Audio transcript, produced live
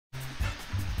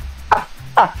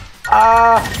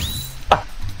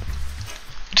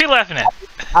What you laughing at?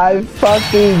 I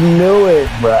fucking knew it,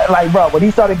 bro. Like, bro, when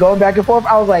he started going back and forth,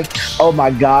 I was like, oh my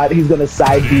god, he's gonna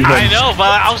side B him. I know,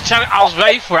 but I was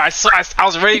ready for it. I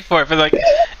was ready for it, but like,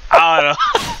 I don't know.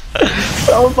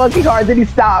 So fucking hard. Then he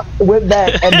stopped, went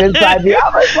back, and then side B. I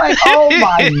was like, oh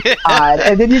my god.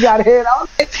 And then you got hit. I was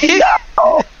like,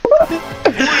 no.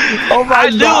 Oh my god. I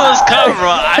knew it was coming,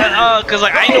 bro. Cause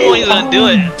like I knew he was gonna do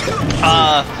it.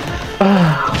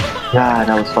 God,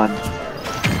 that was fun.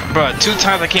 Bro, 2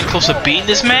 times I came close to beating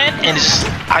this man, and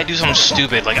I do something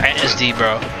stupid, like I SD,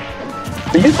 bro.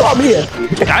 You saw me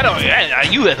SD. I don't.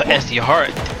 You have SD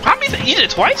hard. How many? You did it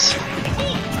twice?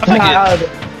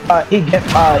 He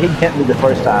get me the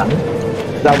first time.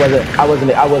 I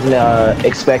wasn't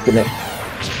expecting it.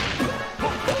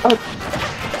 I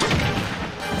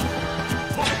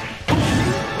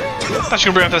thought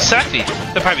you were bring up the Safi.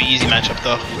 That'd probably be an easy matchup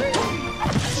though.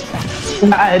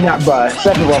 Not, bruh.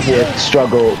 Sephiroth would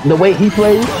struggle. The way he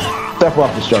plays,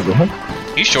 Sephiroth would struggle.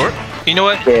 You short? You know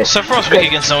what? Yeah. Sephiroth's weak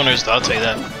against zoners, though, I'll tell you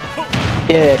that.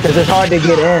 Yeah, because it's hard to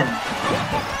get in.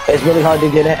 It's really hard to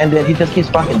get in, and then he just keeps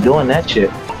fucking doing that shit.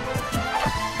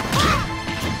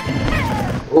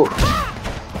 Ooh.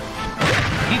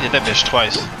 He did that bitch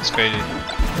twice. It's crazy.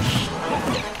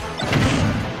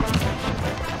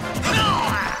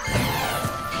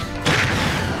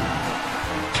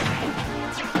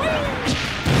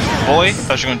 Boy,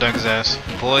 thought you were gonna dunk his ass.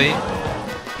 Boy.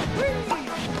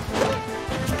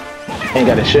 Ain't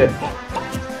got a shit.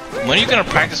 When are you gonna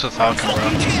practice with Falcon, bro?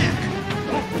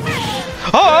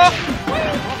 Oh!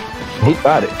 He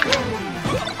got it.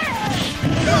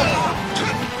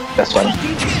 That's funny.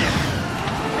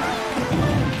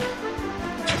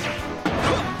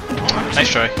 Nice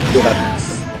try.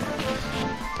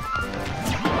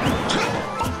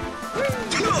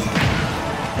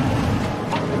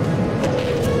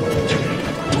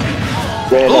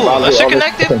 Yeah. Ooh, that shit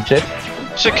connected?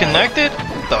 Shit connected?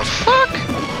 The fuck?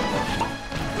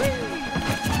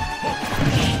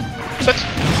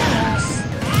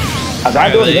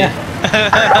 I'll do it again.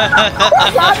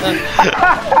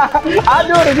 I'll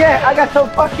do it again. I got no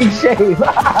fucking shame.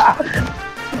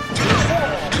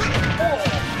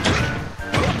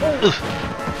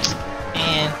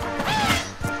 Man.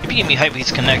 If you give me hype, he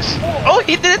connects. Oh,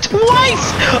 he did it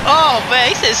twice! Oh, man,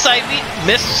 he said side beat.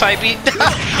 Missed side beat.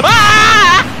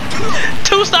 Ah!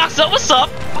 2 stocks up, what's up?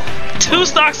 2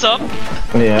 stocks up.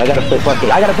 Yeah, I gotta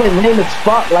play lame as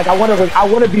fuck. Like I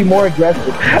wanna be more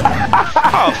aggressive.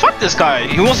 Oh, fuck this guy.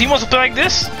 He wants to play like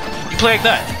this? You play like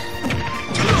that.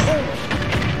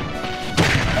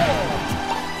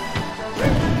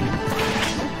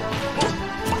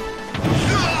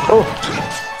 Oh.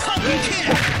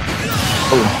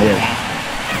 Oh, yeah.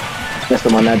 Messed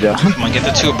him on that job. Come on, get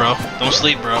the 2, bro. Don't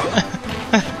sleep, bro.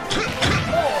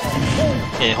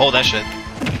 Yeah, hold that shit.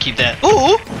 Keep that.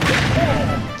 Ooh!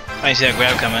 I didn't see that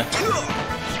grab coming.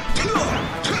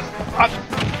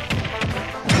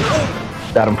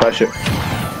 Got him pressure.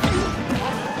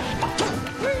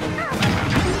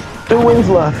 2 wings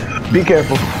left. Be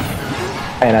careful.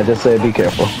 And I just said be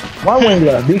careful. 1 wing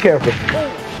left. Be careful.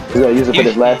 He's gonna use it for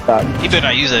this last stock. He better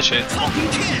not use that shit.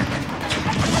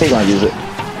 He's gonna use it.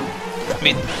 I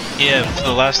mean, yeah, for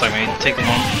the last stock, maybe take one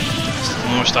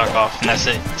more stock off, and that's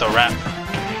it. It's a wrap.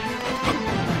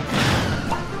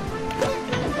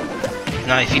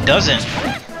 Now, if he doesn't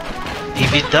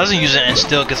use it and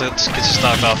still gets a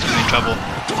stock off, he's in trouble.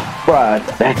 Bruh,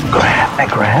 that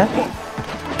grab.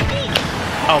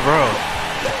 Oh, bro,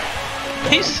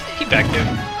 he back there.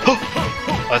 Oh,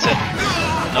 that's it.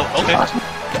 Nope. Okay.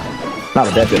 Not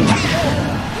a dead bit.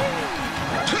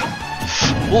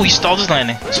 Oh, he stalled his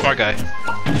landing. Smart guy.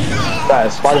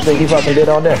 That's the smartest thing he fucking did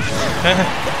all day.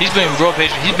 He's being real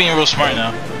patient. He's being real smart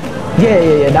now.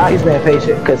 Yeah. Now he's being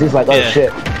patient because he's like, oh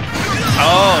shit.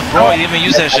 Oh, bro, he didn't even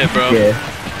use that shit, bro. Yeah,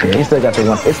 he still got the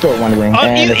 1. It's still 1 wing. Oh,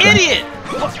 you idiot!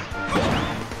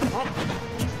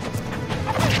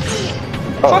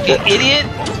 Oh, fucking idiot!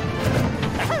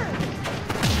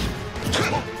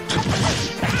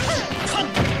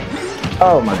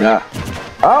 Oh my god.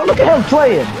 Oh, look at him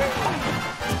playing.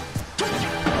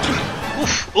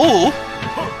 Oof. Ooh.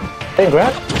 Hey,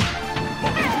 grab.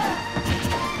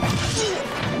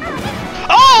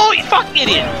 Oh, you fucking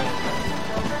idiot!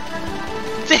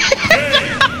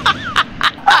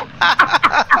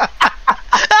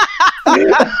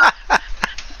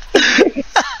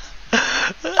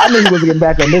 I knew he wasn't getting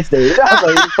back on this stage. I was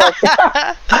like,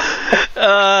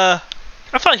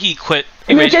 I thought he quit.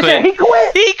 He quit. He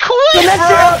quit, He fucking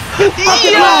left. He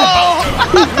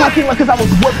fucking left because I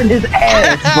was whooping his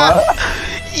ass, bro.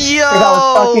 Yo! I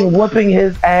was fucking whooping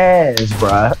his ass,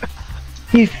 bruh.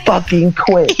 He fucking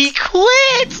quit. He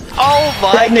quit! Oh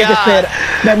my that nigga god.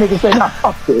 That nigga said, nah,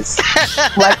 fuck this.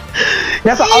 Like,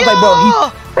 that's what I was like,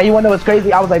 bro. And you wanna know what's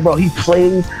crazy? I was like, bro, he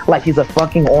plays like he's a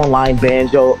fucking online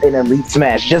Banjo in Elite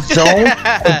Smash. Just zone and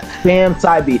spam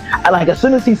side B. Like, as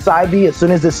soon as he side B, as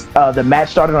soon as this the match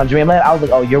started on Dreamland, I was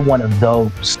like, oh, you're one of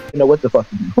those. You know what the fuck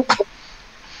you do?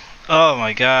 Oh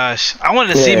my gosh. I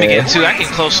wanted to see him again too. I get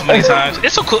close so many times.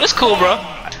 It's so cool. It's cool, bro.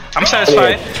 I'm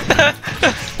satisfied.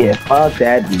 Yeah, fuck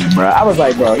that dude, bro. I was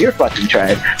like, bro, you're fucking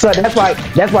trash. So that's why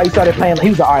he started playing. He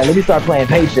was like, all right, let me start playing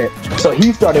patient. So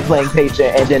he started playing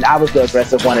patient, and then I was the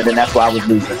aggressive one, and then that's why I was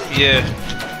losing. Yeah.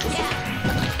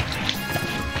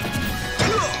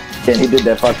 Then he did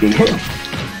that fucking.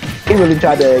 He really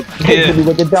tried to hit me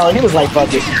with the dog. He was like,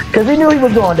 fuck it, because he knew he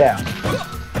was going down.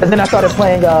 And then I started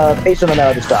playing patient on the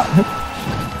other side.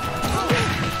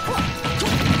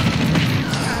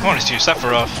 I want to see your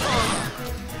Sephiroth.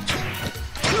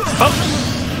 Oh!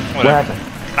 What happened?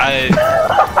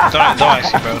 Don't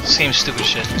ask you, bro. Same stupid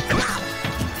shit.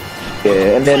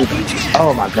 Yeah, and then,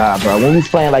 oh my god, bro. When we was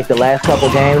playing like the last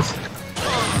couple games,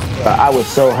 I was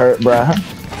so hurt, bro.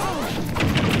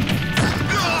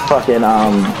 Fucking,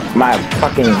 my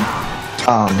fucking,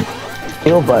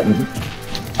 L button.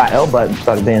 My L button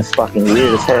started being fucking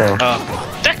weird as hell.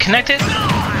 That connected?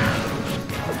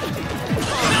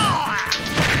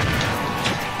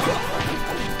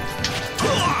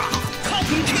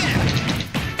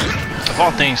 Of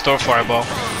all things, throw fireball.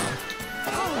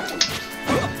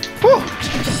 Woo!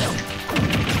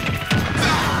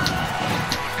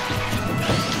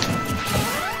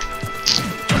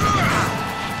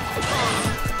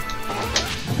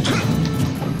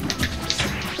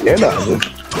 You're not good.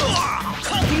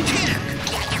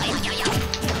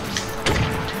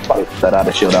 Probably set out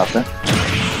a shield out there.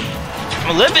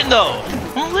 I'm living though.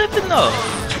 I'm living though.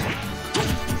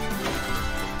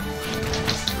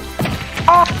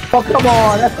 Oh, come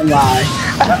on, that's a lie.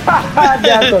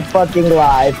 That's a fucking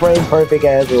lie. Frame perfect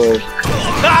as well.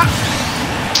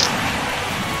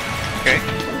 Okay.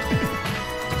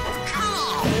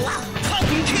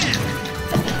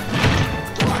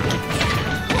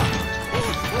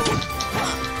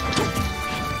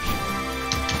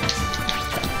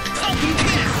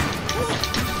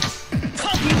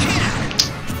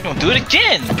 You gonna do it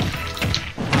again?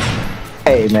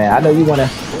 Hey man, I know you wanna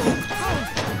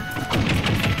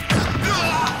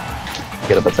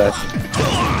get up attack.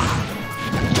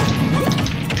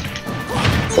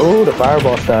 Oh, the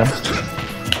fireball stun.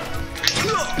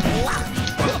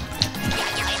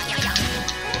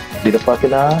 See the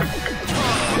fucking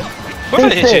Where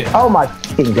did I hit you? Oh my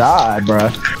fucking god, bro.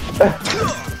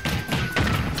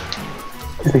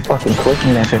 Just be fucking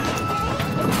clicking that shit.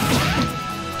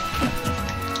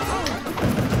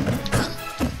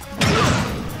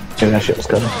 Yeah, that shit was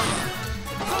coming.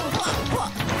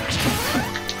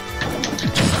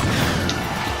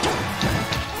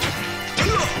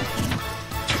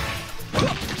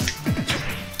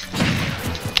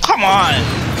 Come on!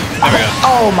 There we go.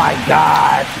 Oh my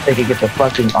god! They could get the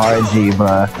fucking RNG, bro.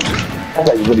 I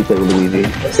thought you really played with Luigi.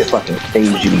 That's it fucking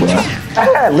stage you, bro.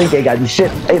 Link ain't got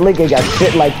shit. Hey, Link ain't got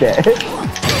shit like that.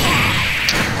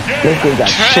 Link ain't got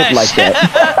shit like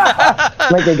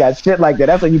that. Link ain't got shit like that.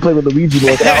 That's when you play with Luigi,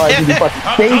 boy. That RNG be fucking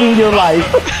saving your life.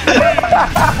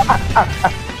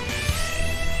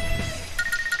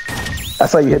 I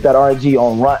saw you hit that RNG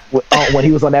on run when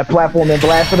he was on that platform and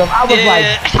blasted him. I was like,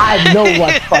 I know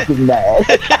what's fucking mad.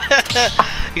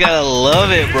 You gotta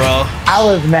love it, bro. I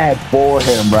was mad for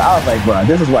him, bro. I was like, bro,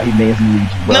 this is why he mains Luigi,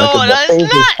 bro. No, that's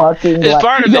not. Fucking it's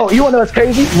part of Yo, it. you wanna know what's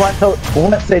crazy?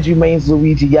 Runt said you mains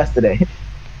Luigi yesterday.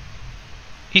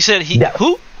 He said he Yeah.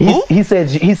 who? He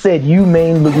said you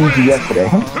main Luigi yesterday.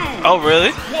 Oh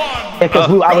really?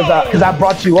 Because I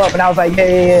brought you up and I was like,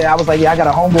 yeah. I was like, yeah, I got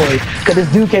a homeboy. Because this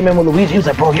dude came in with Luigi. He was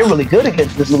like, bro, you're really good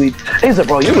against this Luigi. He said,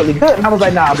 bro, you're really good. And I was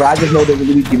like, nah, bro, I just know the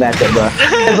Luigi matchup, bro.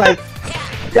 It's like,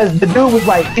 because the dude was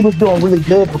like, he was doing really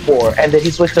good before, and then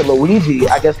he switched to Luigi,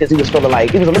 I guess because he was feeling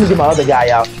like, he was like, let me get my other guy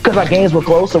out. Because our games were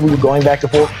close, so we were going back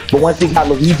and forth. But once he got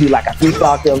Luigi, like, I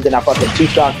 3-stocked him, then I fucking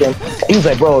 2-stocked him. He was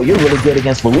like, bro, you're really good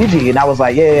against Luigi. And I was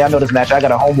like, yeah, I know this match. I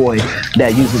got a homeboy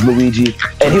that uses Luigi.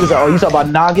 And he was like, oh, you talking about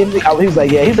Noggin? He was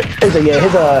like, yeah,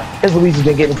 his Luigi's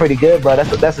been getting pretty good, bro.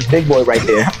 That's his big boy right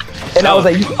there. And I was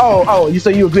like, so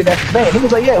you agree that's his man? He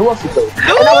was like, yeah, who else you play?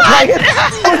 And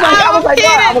I was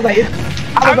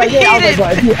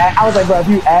like, bro, if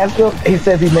you ask him, he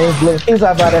says he names Blitz. He's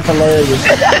like, bro, that's hilarious.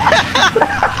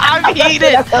 I'm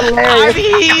heated. That's hilarious.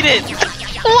 I'm heated.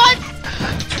 What?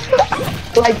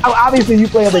 Like, obviously you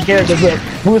play other characters, but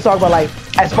we were talking about like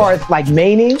as far as like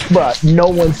maining, bro, no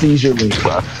one sees your Link,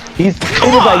 bro. He was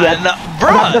like, yeah,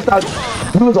 bro.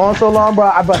 He was on so long, bro.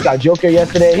 I bust out Joker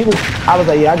yesterday. I was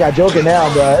like, yeah, I got Joker now,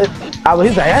 bro.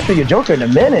 He's like, I haven't seen your Joker in a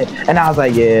minute. And I was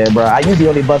like, yeah, bro. I usually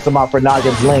only bust him out for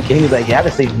Noggin's Link. And he was like, yeah, I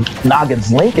haven't seen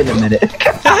Noggin's Link in a minute.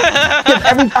 Because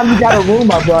every time you got a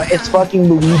room up, bro, it's fucking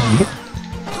Luigi.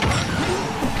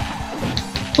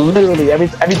 Literally, every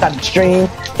time you stream,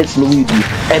 it's Luigi.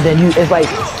 And then it's like,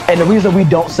 and the reason we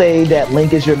don't say that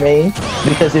Link is your main,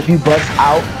 because if you bust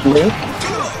out Link,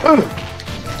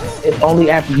 it's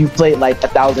only after you played like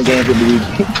 1,000 games with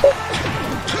Luigi.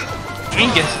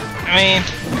 I mean,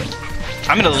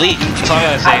 I'm an elite. That's all I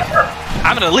gotta say.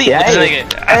 I'm an elite. Yeah, hey,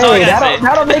 that's all I gotta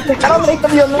say. That'll make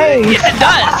them your main. Yes, it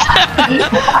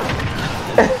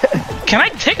does. Can I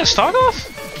take a stock off?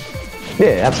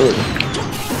 Yeah, absolutely.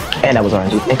 And that was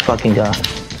RNG. Thank fucking God.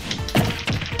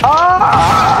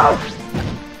 Ah!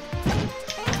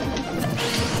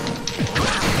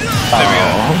 There we go.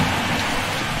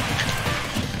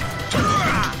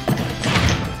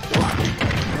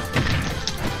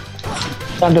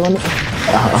 I'm doing it.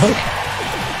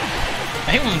 I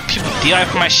hate when people DI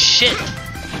for my shit.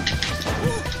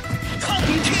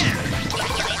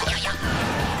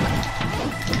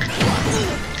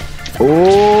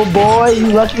 Oh boy, you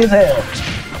lucky as hell.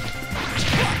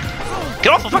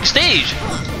 Get off the fucking stage!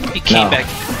 He came back.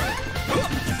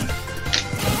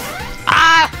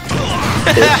 Ah!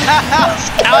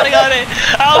 Scouting on it!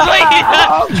 I was like,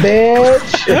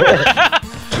 bitch!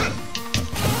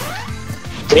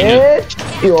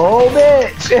 Bitch! You old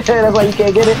bitch! That's why you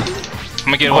can't get it. I'm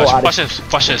gonna get it. Watch this.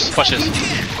 Watch this. Watch this.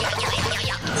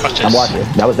 Watch this. I'm watching.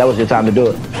 That was your time to do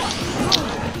it.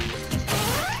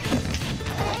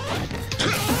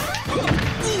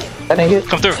 That ain't it.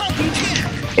 Come through.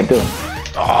 Keep doing.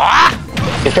 Oh!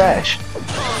 You're trash.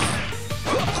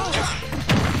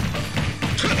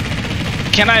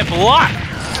 Can I block?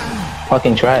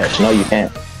 Fucking trash. No, you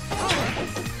can't.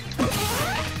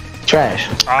 Trash.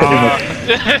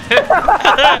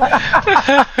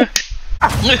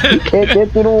 You can't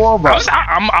get through the wall, bro.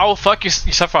 I will fuck your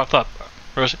Sephiroth up.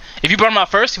 If you brought him out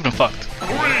first, you would have fucked.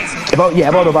 If I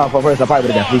brought him out first, I probably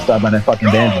would have got freestyled by that fucking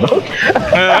Banjo.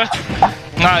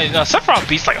 Nah, Sephiroth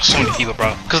beats like so many people,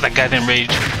 bro. Because that guy didn't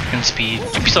rage and speed.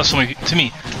 He beats out so many to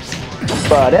me.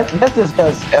 Bro, that's just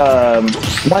because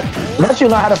once you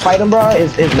learn how to fight him, bro,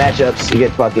 his matchups, you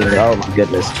get fucking, oh my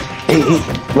goodness. He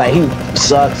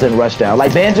sucks in rush down.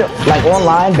 Like Banjo, like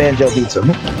online, Banjo beats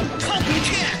him.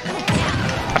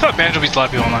 I thought Banjo beats a lot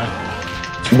of people online.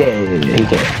 Yeah, he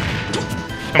can.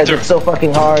 It's so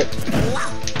fucking hard.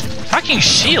 Fucking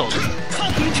shield.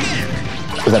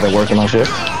 Because I've been working on shit.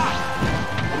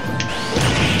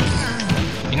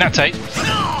 You're not tight.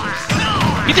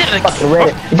 You did it like first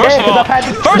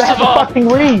of all, fucking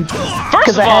read. First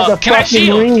of all, can I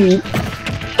shield?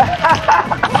 I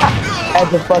had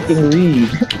to fucking read.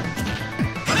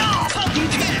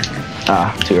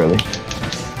 Ah, too early.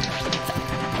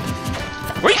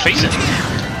 Where are you facing?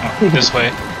 Oh, this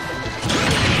way.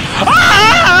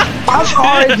 I'm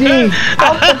RG.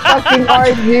 I'm the fucking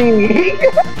RG.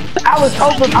 I was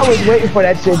waiting for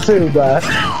that shit too, bro.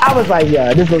 I was like,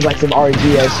 yeah, this looks like some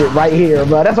RG ass shit right here,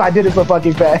 bro. That's why I did it so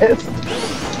fucking fast.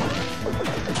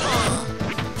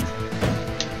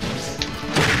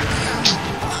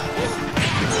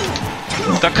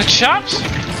 Duck chops?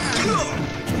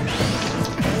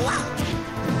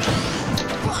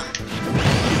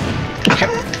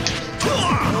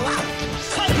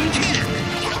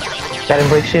 That didn't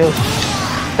break shield.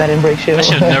 That didn't break shield. That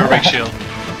should never break shield.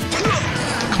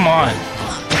 Come on.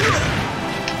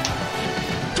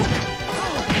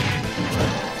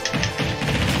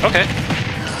 Okay.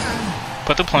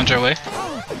 Put the plunger away.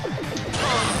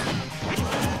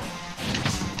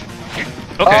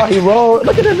 Okay. Oh, he rolled.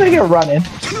 Look at this nigga running.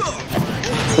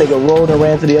 Nigga rolled and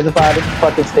ran to the other side of the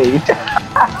fucking stage.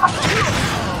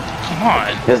 Come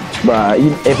on. Just, bruh,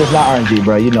 if it's not RNG,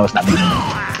 bro, you know it's not me.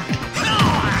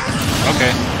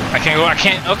 Okay. I can't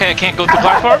go through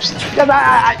platforms? Cause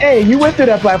hey, you went through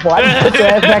that platform. I just put your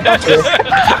ass back up there.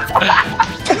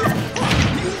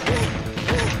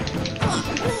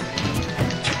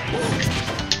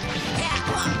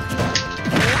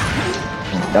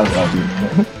 That was awesome.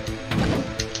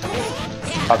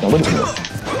 Fucking look at me.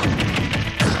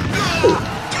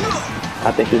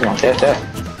 I think he's gonna catch that.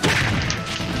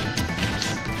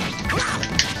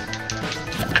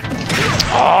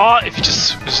 Oh, if you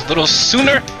just a little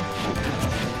sooner.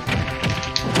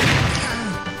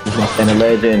 He's gonna stand the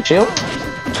ledge and chill.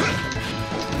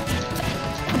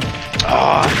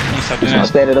 Oh, he's gonna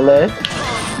stand at the ledge.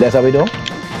 That's how we do.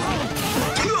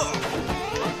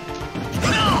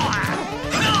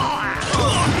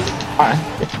 Alright.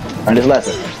 Learn this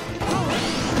lesson.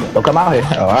 Don't come out here.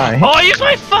 Oh, alright. Oh, use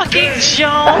my fucking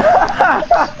jump!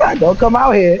 Don't come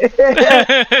out here.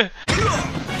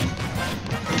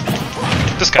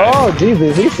 This guy. Oh,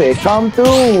 Jesus. He said, come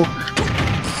through.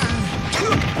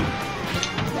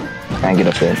 Can't get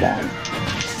up there now.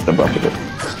 The bucket.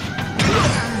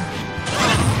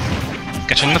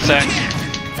 Get you in the sack.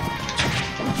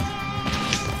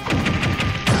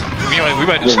 We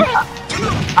might do something.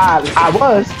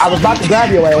 I was about to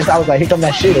grab your ass. I was like, here come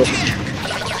that shield.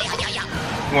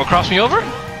 You wanna cross me over?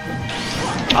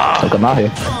 Don't come out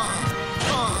here.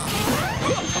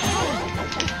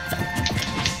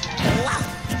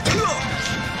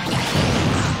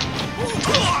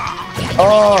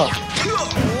 Oh.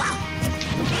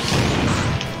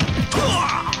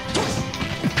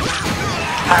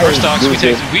 First dogs, we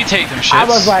take them shits. I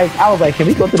was like, can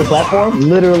we go to the platform?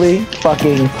 Literally,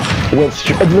 fucking went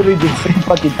straight, literally just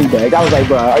fucking teabag. I was like,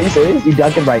 bro, are you serious? You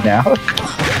dunking right now?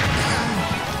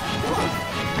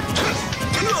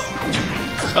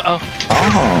 Uh-oh.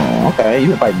 Oh, okay.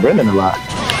 You fight Brendan a lot.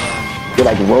 You're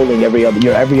like rolling every other.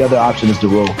 Your every other option is to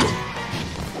roll.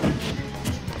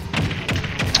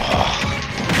 Oh,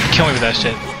 kill me with that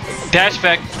shit. Dash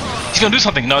back. He's gonna do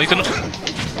something. No, he's gonna.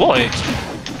 Boy.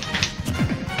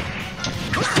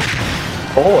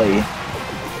 Boy.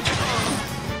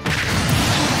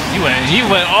 He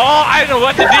went, oh, I don't know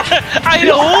what to do. I don't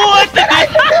know what to do.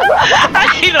 I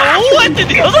didn't know what to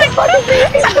do. I was like,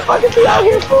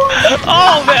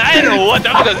 oh man, I didn't know what to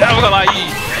do. I'm gonna lie,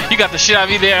 you got the shit out of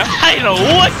me there. I didn't know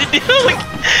what to do. Like,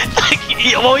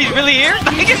 oh, he's really here?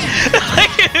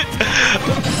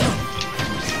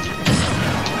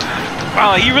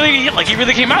 Wow, he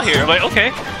really came out here. I'm like,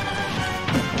 okay.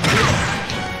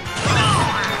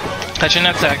 Touching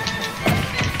that sack.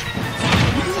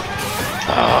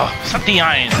 Oh, stop the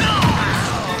iron.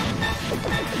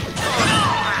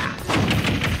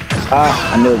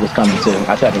 I knew it was coming too.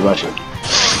 I tried to rush it.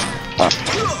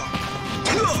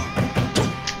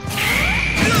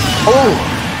 Oh!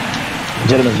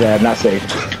 Gentleman's jab, not safe.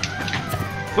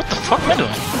 What the fuck am I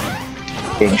doing?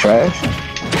 Getting trash.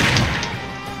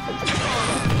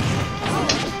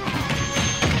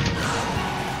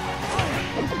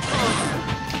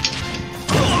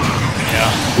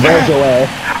 Red your ass.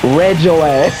 Red your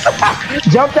ass.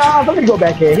 Jumped off. Let me go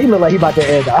back in. He look like he about to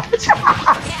end off.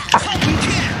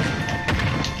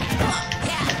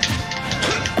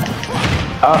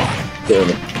 Oh,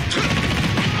 dude.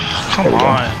 Come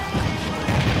on.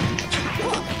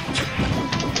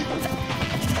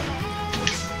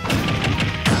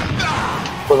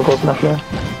 Wasn't close enough there?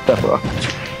 Tough rock.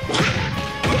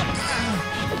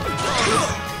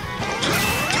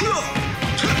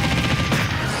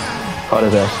 What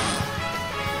is that?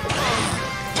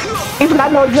 He's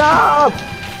got no job!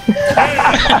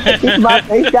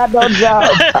 He's got no job!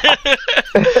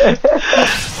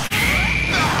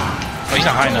 Oh, he's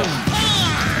not high enough.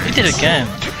 He did it again.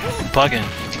 Bugging.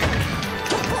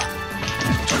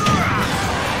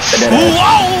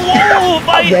 Whoa!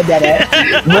 Whoa! Read that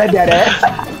ass. Read that ass.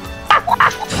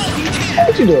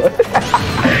 What you doing?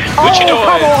 What you doing?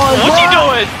 Come on, what you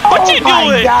doing? What you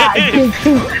doing? God.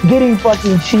 Getting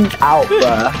fucking cheat out,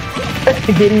 bruh.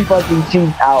 Getting fucking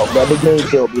cheat out, bruh. The game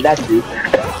killed me. That's you.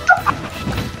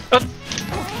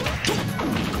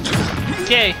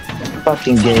 Yay.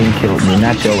 Fucking game killed me,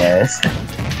 not your ass.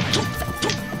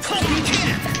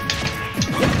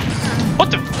 What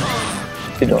the?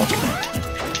 What you doing?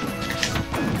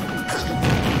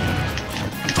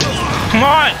 Come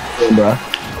on! Hey, bruh.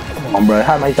 Come on, bruh.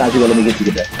 How many times you gonna let me get you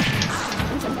to that?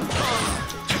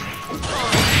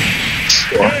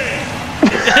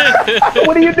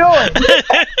 What are you doing?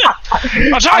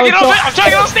 I'm trying to get on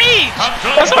stage!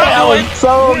 That's what I'm doing! I was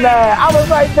so mad. I was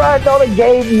like, bro, no, the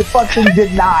game fucking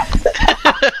did not.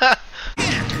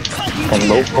 And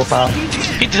low profile.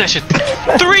 He did that shit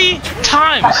 3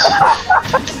 times!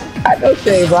 I know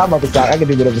shame, bro. I'm up to start. I can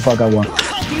do whatever the fuck I want.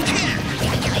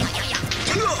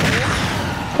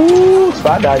 Ooh,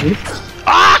 spot dodgy.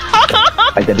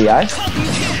 Like the DI?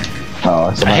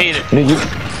 Oh, I hate it.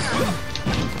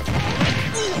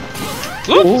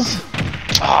 Oops!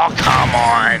 Oh, come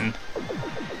on!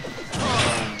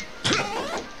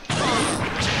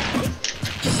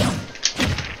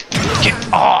 Get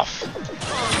off!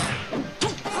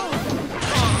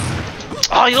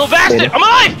 Oh, you little bastard! I'm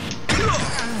alive!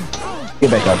 Get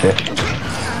back out there.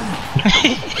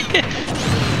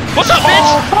 What's up, bitch?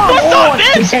 What's up,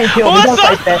 bitch? What's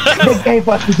up? The game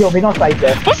fucking killed me. Don't fight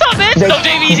that. What's up, bitch? No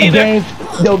JVs either.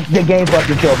 The game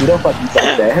fucking killed me. Don't fucking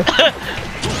fight that.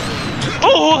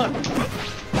 Ooh!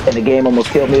 And the game almost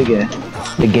killed me again.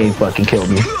 The game fucking killed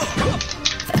me.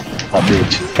 A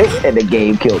bitch. And the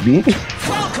game killed me.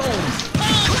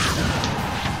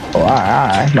 Oh,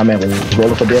 alright. My man was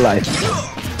rolling for dear life.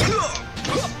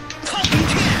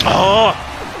 Oh!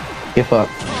 Get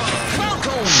fucked.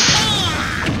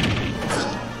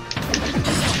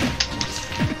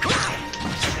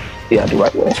 Yeah, the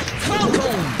right way.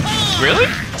 Really?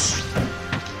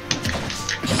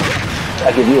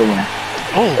 I give you a win.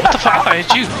 Oh, what the fuck? I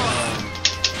hit you.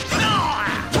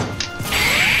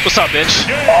 What's up, bitch?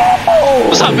 Oh.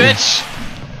 What's up, bitch?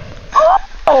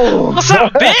 Oh. What's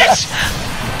up, bitch?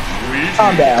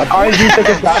 Calm down. RNG took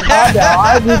a stop. Calm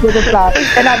down. RNG took a stop.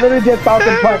 And I literally just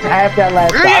Falcon Punch half that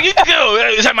last stop.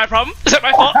 Is that my problem? Is that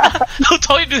my fault? Who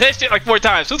told you to do that shit like 4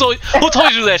 times? Who told you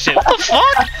to do that shit? What the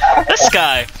fuck? This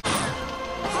guy.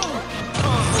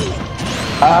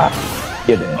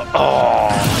 You're dead. Oh.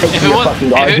 If it wasn't fucking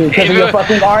RNG,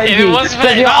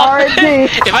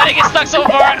 if I didn't get stuck so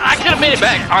far, I could have made it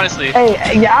back, honestly. Hey,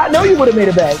 yeah, I know you would have made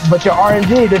it back, but your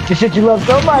RNG, the shit you love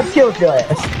so much, killed your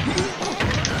ass.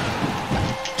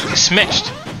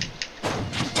 Smitched.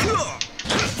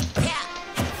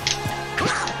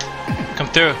 Come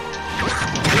through.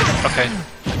 Okay.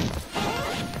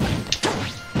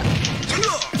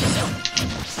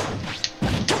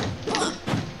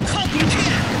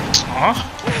 Aww.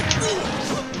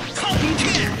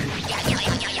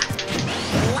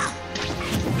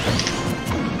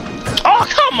 Oh,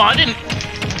 come on, didn't.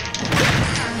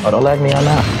 Oh, don't let me on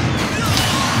that.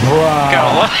 Bruh.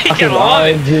 Gotta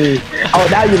love it. Oh,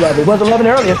 now you love it. Wasn't loving it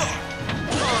earlier.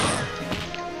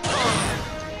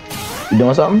 You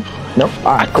doing something? Nope.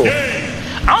 Alright, cool.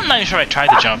 I'm not even sure I tried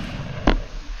to jump.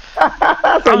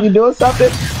 So you doing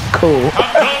something? Cool.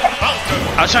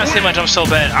 I was trying to save my jump so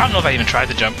bad. I don't know if I even tried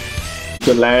to jump.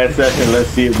 The last second, let's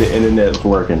see if the internet's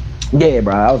working. Yeah,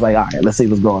 bro. I was like, alright, let's see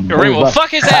what's going on. Ramo, fuck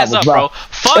his ass up, bro.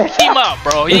 Fuck him up,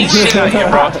 bro. He ain't shit out here,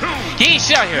 bro. He ain't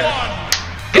shit out here.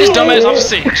 Get his dumb ass off the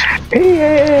stage.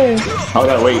 Yeah. Hold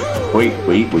on, wait.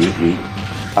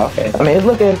 Okay. I mean, it's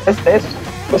looking,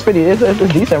 it's pretty, it's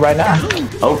decent right now.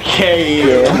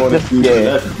 Okay, yeah. Let's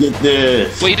get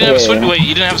this. Wait, you didn't have a switch? Wait,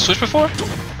 you didn't have a switch before?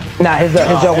 Nah, his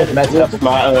jump was messed up.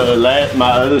 My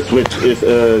other switch is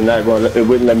not going. It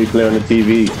wouldn't let me play on the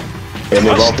TV, and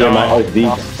it won't play my SD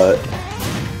card.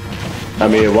 I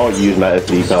mean, it won't use my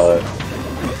SD card.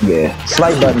 Yeah,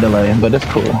 slight button delay, but it's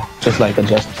cool. Just like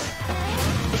adjust.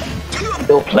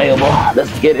 Still playable.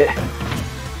 Let's get it.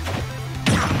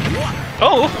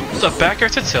 Oh, it's a back air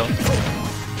to tilt.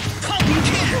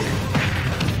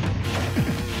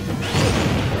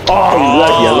 Oh, he's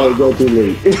lucky. I let it go too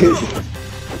late.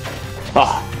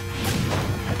 Ah.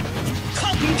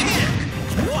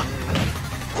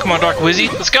 Come on, Dark Wizzy,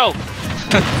 let's go.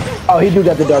 Oh, he do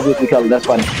got the dark blue color. That's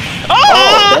funny.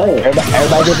 Oh!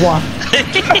 Everybody gets one.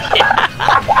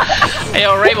 Hey,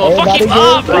 yo, Ramo, fuck him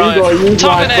up, bro.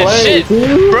 Talking that shit,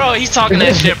 bro. He's talking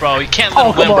that shit, bro. You can't let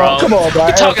him win, bro. Come on, bro.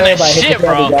 He's talking that shit,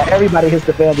 bro. Everybody hits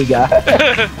the family guy.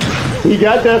 He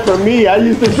got that from me. I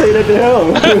used to say that to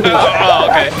him. Oh,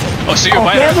 okay. Oh, so you're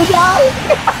biting. Family guy?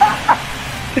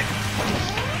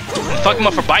 Fuck him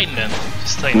up for biting then.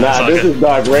 Just like, nah, this is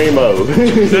Dark Ramo.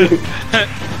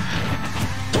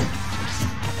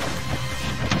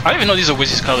 I don't even know these are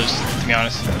Wizzy's colors, to be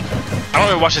honest. I don't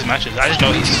ever watch his matches. I just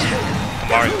know he's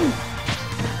Mario.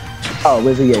 Oh,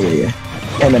 Wizzy, yeah.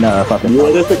 Him and fucking.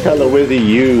 Well, that's the color Wizzy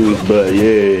used, but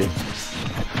yeah,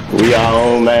 we our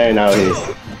own man out here.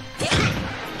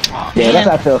 Oh, yeah, that's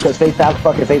how I feel. Cause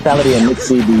fatality and mixed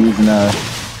seed be using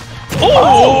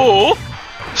Oh!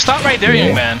 Stop right there,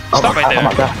 young man. Stop right there. Oh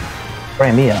my god.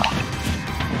 Bring me out.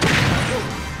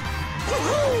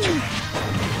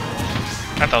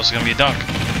 I thought it was gonna be a dunk.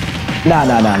 Nah.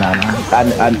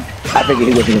 I figured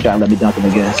he wasn't gonna try to let me dunk him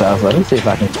again, so I was like, let me see if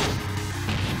I can.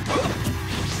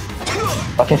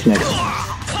 Fucking snakes.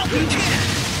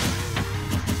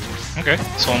 Okay,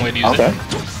 that's one way to use it.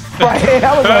 Right,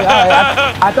 I was like,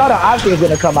 alright, I thought an option was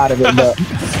gonna come out of it, but.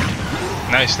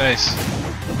 Nice.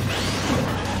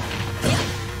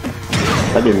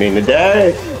 I didn't mean to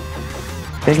dash.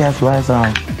 Big ass blast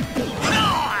on.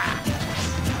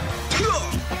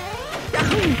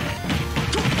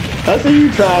 I see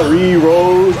you try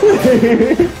re-rolls.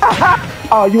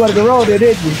 Oh, you wanted to roll there,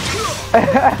 didn't you?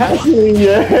 I seen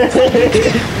ya.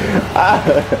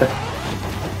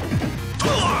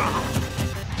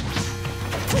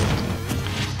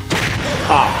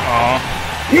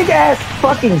 Big ass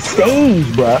fucking stage,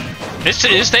 bruh. This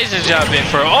stage is job big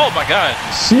for. Oh my god.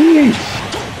 Sheesh.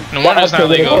 No wonder it's not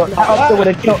legal. That up to would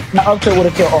have killed. That up to would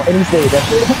have killed on any stage.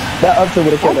 That up to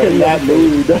would have killed. That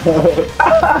move,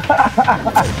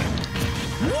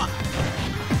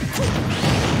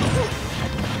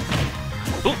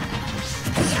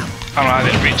 I don't know, I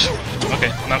didn't reach.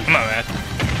 Okay, I'm not mad.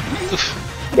 Oof.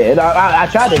 Yeah, I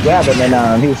tried to grab him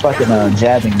and he was fucking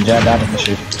jabbing out of the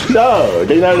shit. No,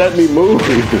 they not letting me move.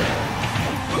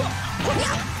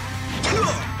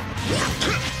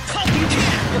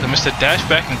 The Mr. Dash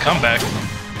back and come back.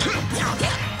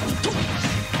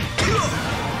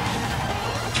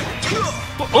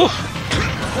 Oof!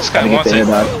 This guy wants it.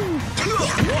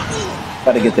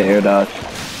 Gotta get the air dodge.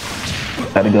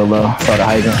 Gotta go low. Saw the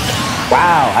hydrant.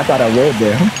 Wow, I thought I lived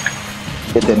there.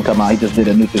 It didn't come out. He just did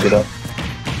a nuke to get up.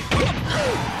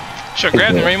 Sure,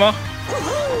 grab him, Ramo.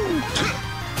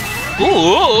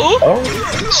 Ooh! Oh.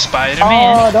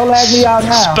 Spider-Man. Oh, don't lag me out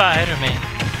now. Spider-Man.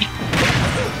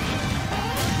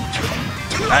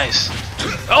 Nice.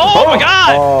 Oh my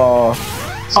god! Oh,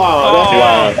 that's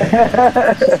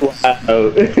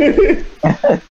wild. Wow.